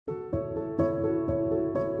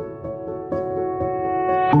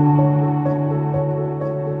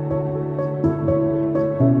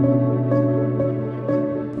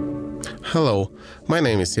Hello, my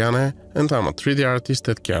name is Yane and I'm a 3D artist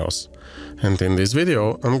at Chaos. And in this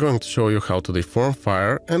video I'm going to show you how to deform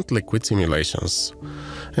fire and liquid simulations,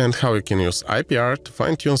 and how you can use IPR to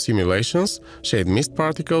fine-tune simulations, shade mist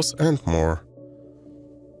particles and more.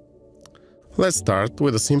 Let's start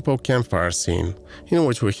with a simple campfire scene, in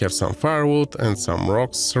which we have some firewood and some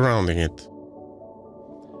rocks surrounding it.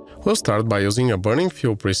 We'll start by using a burning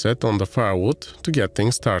fuel preset on the firewood to get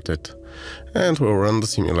things started, and we'll run the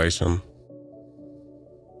simulation.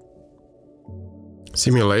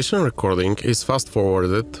 Simulation recording is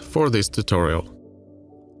fast-forwarded for this tutorial.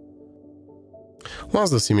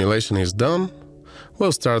 Once the simulation is done,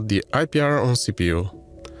 we'll start the IPR on CPU.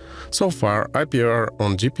 So far, IPR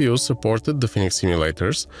on GPU supported the Phoenix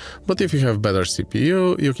simulators, but if you have better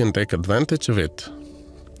CPU, you can take advantage of it.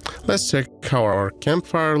 Let's check how our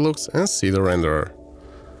campfire looks and see the renderer.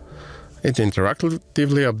 It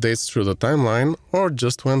interactively updates through the timeline or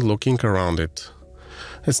just when looking around it.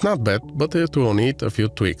 It's not bad, but it will need a few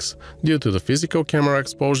tweaks due to the physical camera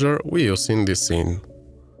exposure we use in this scene.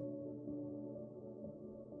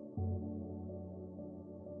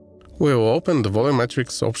 We will open the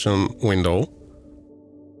volumetrics option window,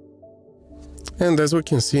 and as we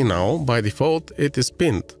can see now, by default it is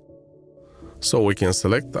pinned. So we can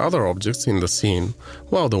select other objects in the scene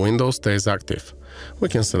while the window stays active. We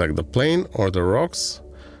can select the plane or the rocks,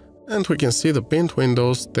 and we can see the pinned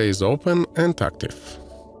window stays open and active.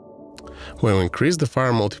 We'll increase the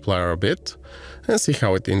fire multiplier a bit and see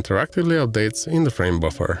how it interactively updates in the frame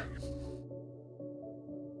buffer.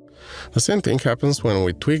 The same thing happens when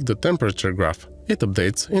we tweak the temperature graph. It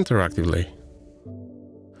updates interactively.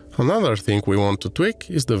 Another thing we want to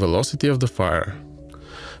tweak is the velocity of the fire.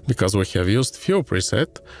 Because we have used fuel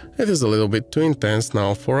preset, it is a little bit too intense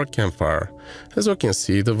now for a campfire. As you can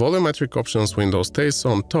see, the volumetric options window stays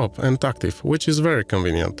on top and active, which is very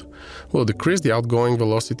convenient. We'll decrease the outgoing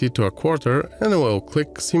velocity to 1/4 and we'll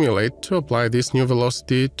click Simulate to apply this new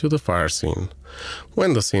velocity to the fire scene.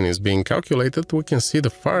 When the scene is being calculated, we can see the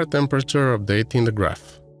fire temperature update in the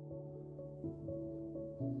graph.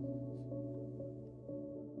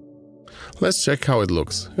 Let's check how it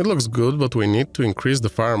looks. It looks good, but we need to increase the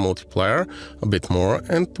fire multiplier a bit more,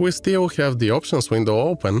 and we still have the options window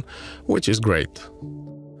open, which is great.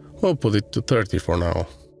 We'll put it to 30 for now.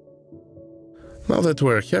 Now that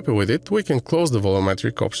we're happy with it, we can close the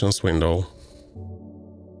volumetric options window.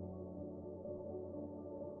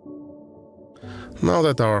 Now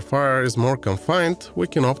that our fire is more confined, we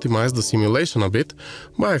can optimize the simulation a bit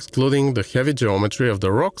by excluding the heavy geometry of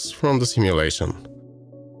the rocks from the simulation.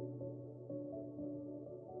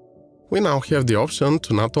 We now have the option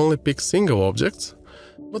to not only pick single objects,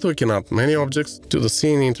 but we can add many objects to the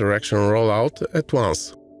scene interaction rollout at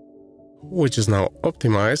once, which is now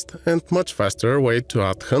optimized and much faster way to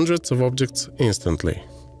add hundreds of objects instantly.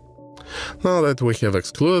 Now that we have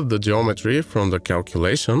excluded the geometry from the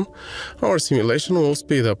calculation, our simulation will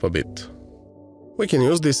speed up a bit. We can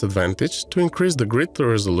use this advantage to increase the grid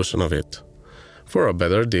resolution of it, for a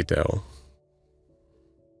better detail.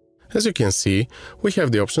 As you can see, we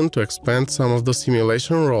have the option to expand some of the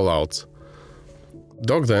simulation rollouts,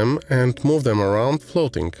 dock them and move them around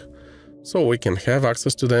floating, so we can have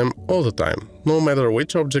access to them all the time, no matter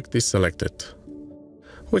which object is selected.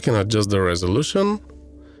 We can adjust the resolution,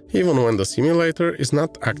 even when the simulator is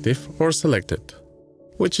not active or selected,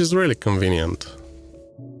 which is really convenient.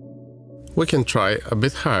 We can try a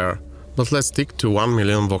bit higher, but let's stick to 1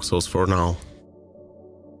 million voxels for now.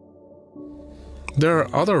 There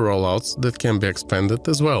are other rollouts that can be expanded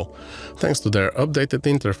as well, thanks to their updated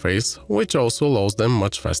interface, which also loads them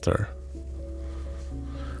much faster.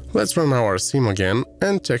 Let's run our sim again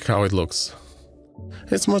and check how it looks.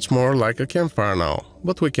 It's much more like a campfire now,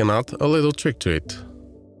 but we can add a little trick to it.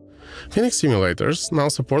 Phoenix simulators now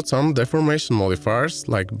support some deformation modifiers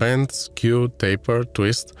like bend, skew, taper,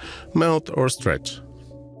 twist, melt or stretch.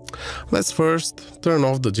 Let's first turn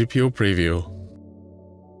off the GPU preview.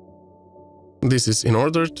 This is in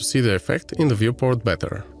order to see the effect in the viewport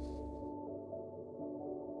better.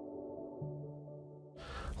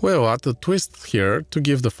 We'll add a twist here to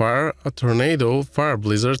give the fire a tornado fire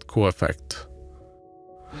blizzard cool effect.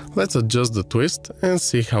 Let's adjust the twist and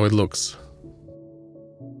see how it looks.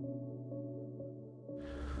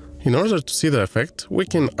 In order to see the effect, we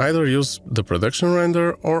can either use the production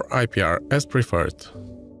render or IPR as preferred.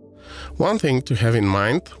 One thing to have in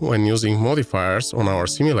mind when using modifiers on our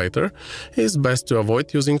simulator is best to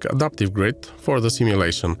avoid using adaptive grid for the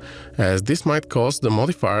simulation, as this might cause the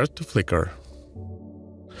modifier to flicker.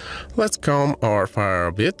 Let's calm our fire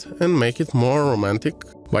a bit and make it more romantic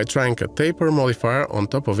by trying a taper modifier on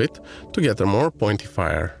top of it to get a more pointy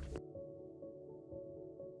fire.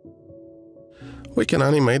 We can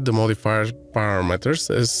animate the modifier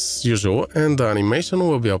parameters as usual, and the animation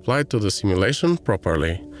will be applied to the simulation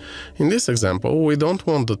properly. In this example, we don't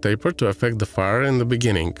want the taper to affect the fire in the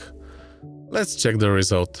beginning. Let's check the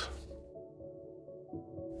result.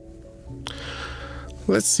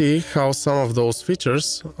 Let's see how some of those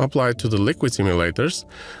features apply to the liquid simulators,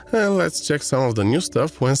 and let's check some of the new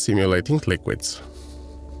stuff when simulating liquids.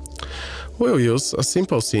 We'll use a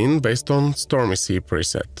simple scene based on Stormy Sea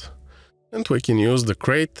preset. And we can use the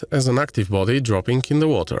crate as an active body dropping in the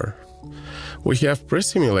water. We have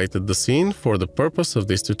pre-simulated the scene for the purpose of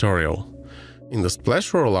this tutorial. In the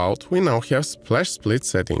splash rollout, we now have splash split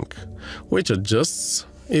setting, which adjusts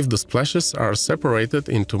if the splashes are separated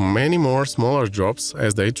into many more smaller drops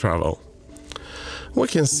as they travel. We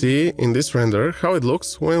can see in this render how it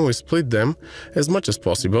looks when we split them as much as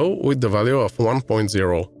possible with the value of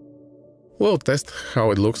 1.0. We'll test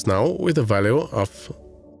how it looks now with a value of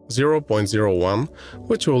 0.01,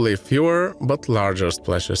 which will leave fewer but larger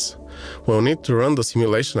splashes. We'll need to run the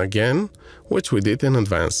simulation again, which we did in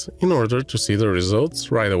advance, in order to see the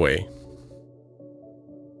results right away.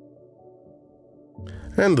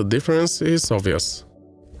 And the difference is obvious.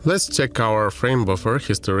 Let's check our frame buffer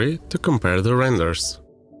history to compare the renders.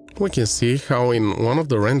 We can see how in one of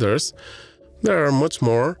the renders there are much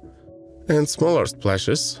more and smaller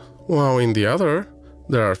splashes, while in the other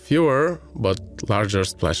there are fewer but larger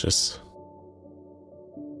splashes.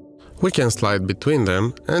 We can slide between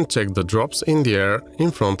them and check the drops in the air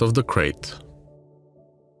in front of the crate.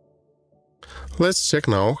 Let's check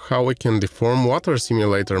now how we can deform water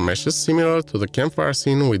simulator meshes similar to the campfire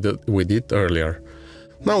scene we did earlier.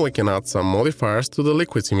 Now we can add some modifiers to the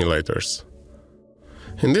liquid simulators.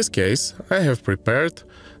 In this case, I have prepared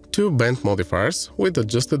two bent modifiers with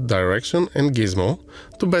adjusted direction and gizmo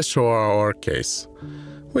to best show our case.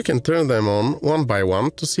 We can turn them on one by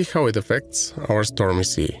one to see how it affects our Stormy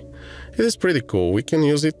Sea. It is pretty cool. We can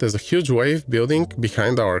use it as a huge wave building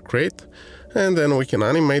behind our crate, and then we can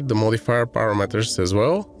animate the modifier parameters as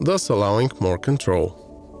well, thus allowing more control.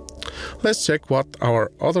 Let's check what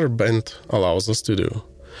our other bend allows us to do.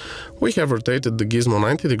 We have rotated the gizmo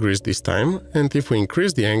 90 degrees this time, and if we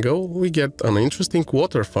increase the angle, we get an interesting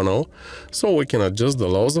water funnel, so we can adjust the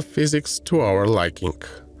laws of physics to our liking.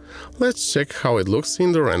 Let's check how it looks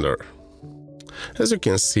in the render. As you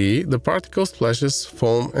can see, the particles, splashes,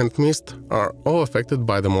 foam and mist are all affected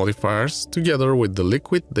by the modifiers together with the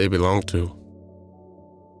liquid they belong to.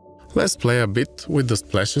 Let's play a bit with the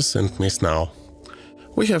splashes and mist now.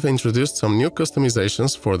 We have introduced some new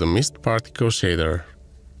customizations for the mist particle shader.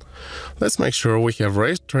 Let's make sure we have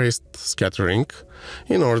ray traced scattering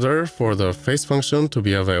in order for the phase function to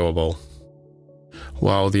be available,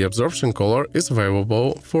 while the absorption color is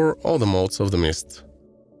available for all the modes of the mist.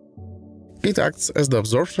 It acts as the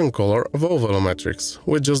absorption color of all volumetrics,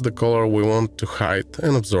 with just the color we want to hide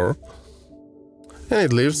and absorb, and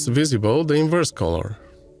it leaves visible the inverse color.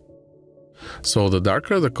 So the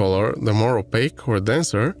darker the color, the more opaque or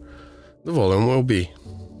denser the volume will be.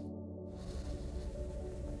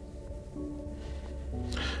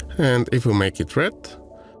 And if we make it red,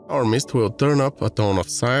 our mist will turn up a tone of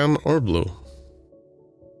cyan or blue.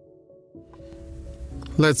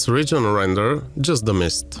 Let's region render just the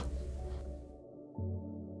mist.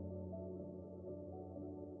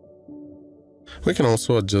 We can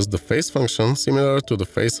also adjust the phase function similar to the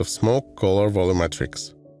phase of smoke color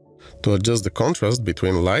volumetrics, to adjust the contrast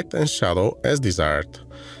between light and shadow as desired.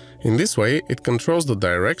 In this way, it controls the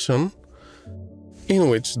direction in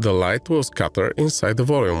which the light will scatter inside the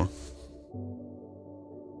volume.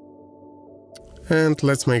 And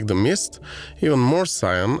let's make the mist even more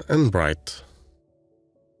cyan and bright.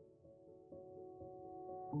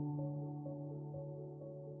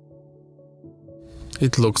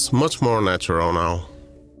 It looks much more natural now.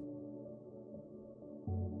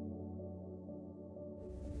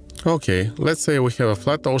 Okay, let's say we have a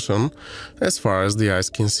flat ocean as far as the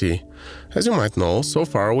eyes can see. As you might know, so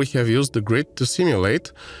far we have used the grid to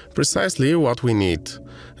simulate precisely what we need,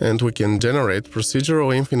 and we can generate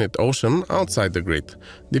procedural infinite ocean outside the grid,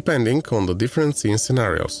 depending on the different scene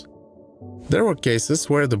scenarios. There were cases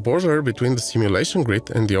where the border between the simulation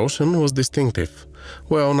grid and the ocean was distinctive.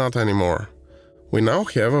 Well, not anymore. We now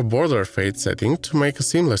have a border fade setting to make a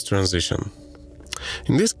seamless transition.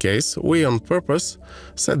 In this case, we on purpose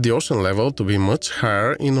set the ocean level to be much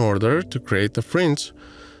higher in order to create a fringe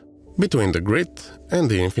between the grid and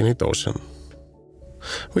the infinite ocean.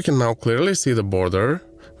 We can now clearly see the border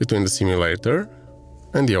between the simulator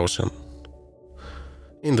and the ocean,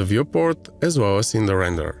 in the viewport as well as in the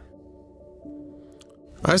render.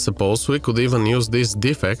 I suppose we could even use this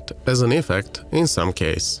defect as an effect in some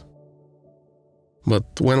case. But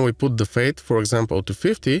when we put the fade, for example, to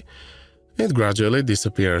 50, it gradually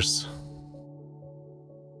disappears.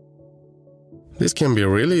 This can be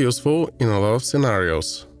really useful in a lot of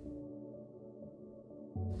scenarios.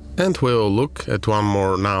 And we'll look at one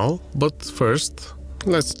more now, but first,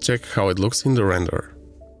 let's check how it looks in the render.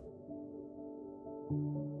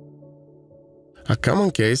 A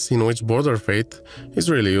common case in which border fade is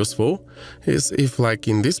really useful is if, like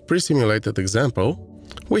in this pre-simulated example,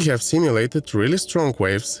 we have simulated really strong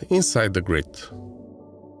waves inside the grid.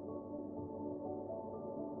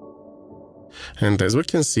 And as we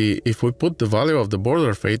can see, if we put the value of the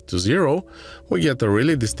border fade to 0, we get a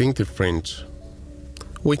really distinctive fringe.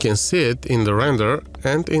 We can see it in the render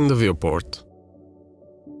and in the viewport.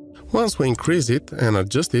 Once we increase it and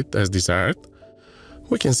adjust it as desired,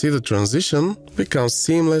 we can see the transition becomes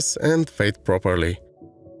seamless and fade properly,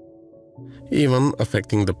 even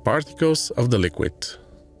affecting the particles of the liquid.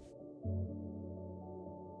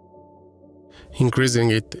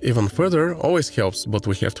 Increasing it even further always helps, but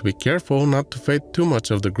we have to be careful not to fade too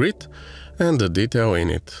much of the grid and the detail in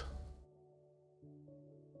it.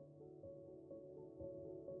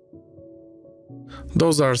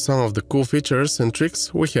 Those are some of the cool features and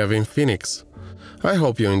tricks we have in Phoenix. I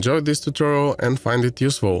hope you enjoyed this tutorial and find it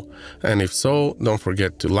useful, and if so, don't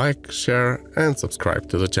forget to like, share and subscribe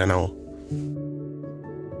to the channel.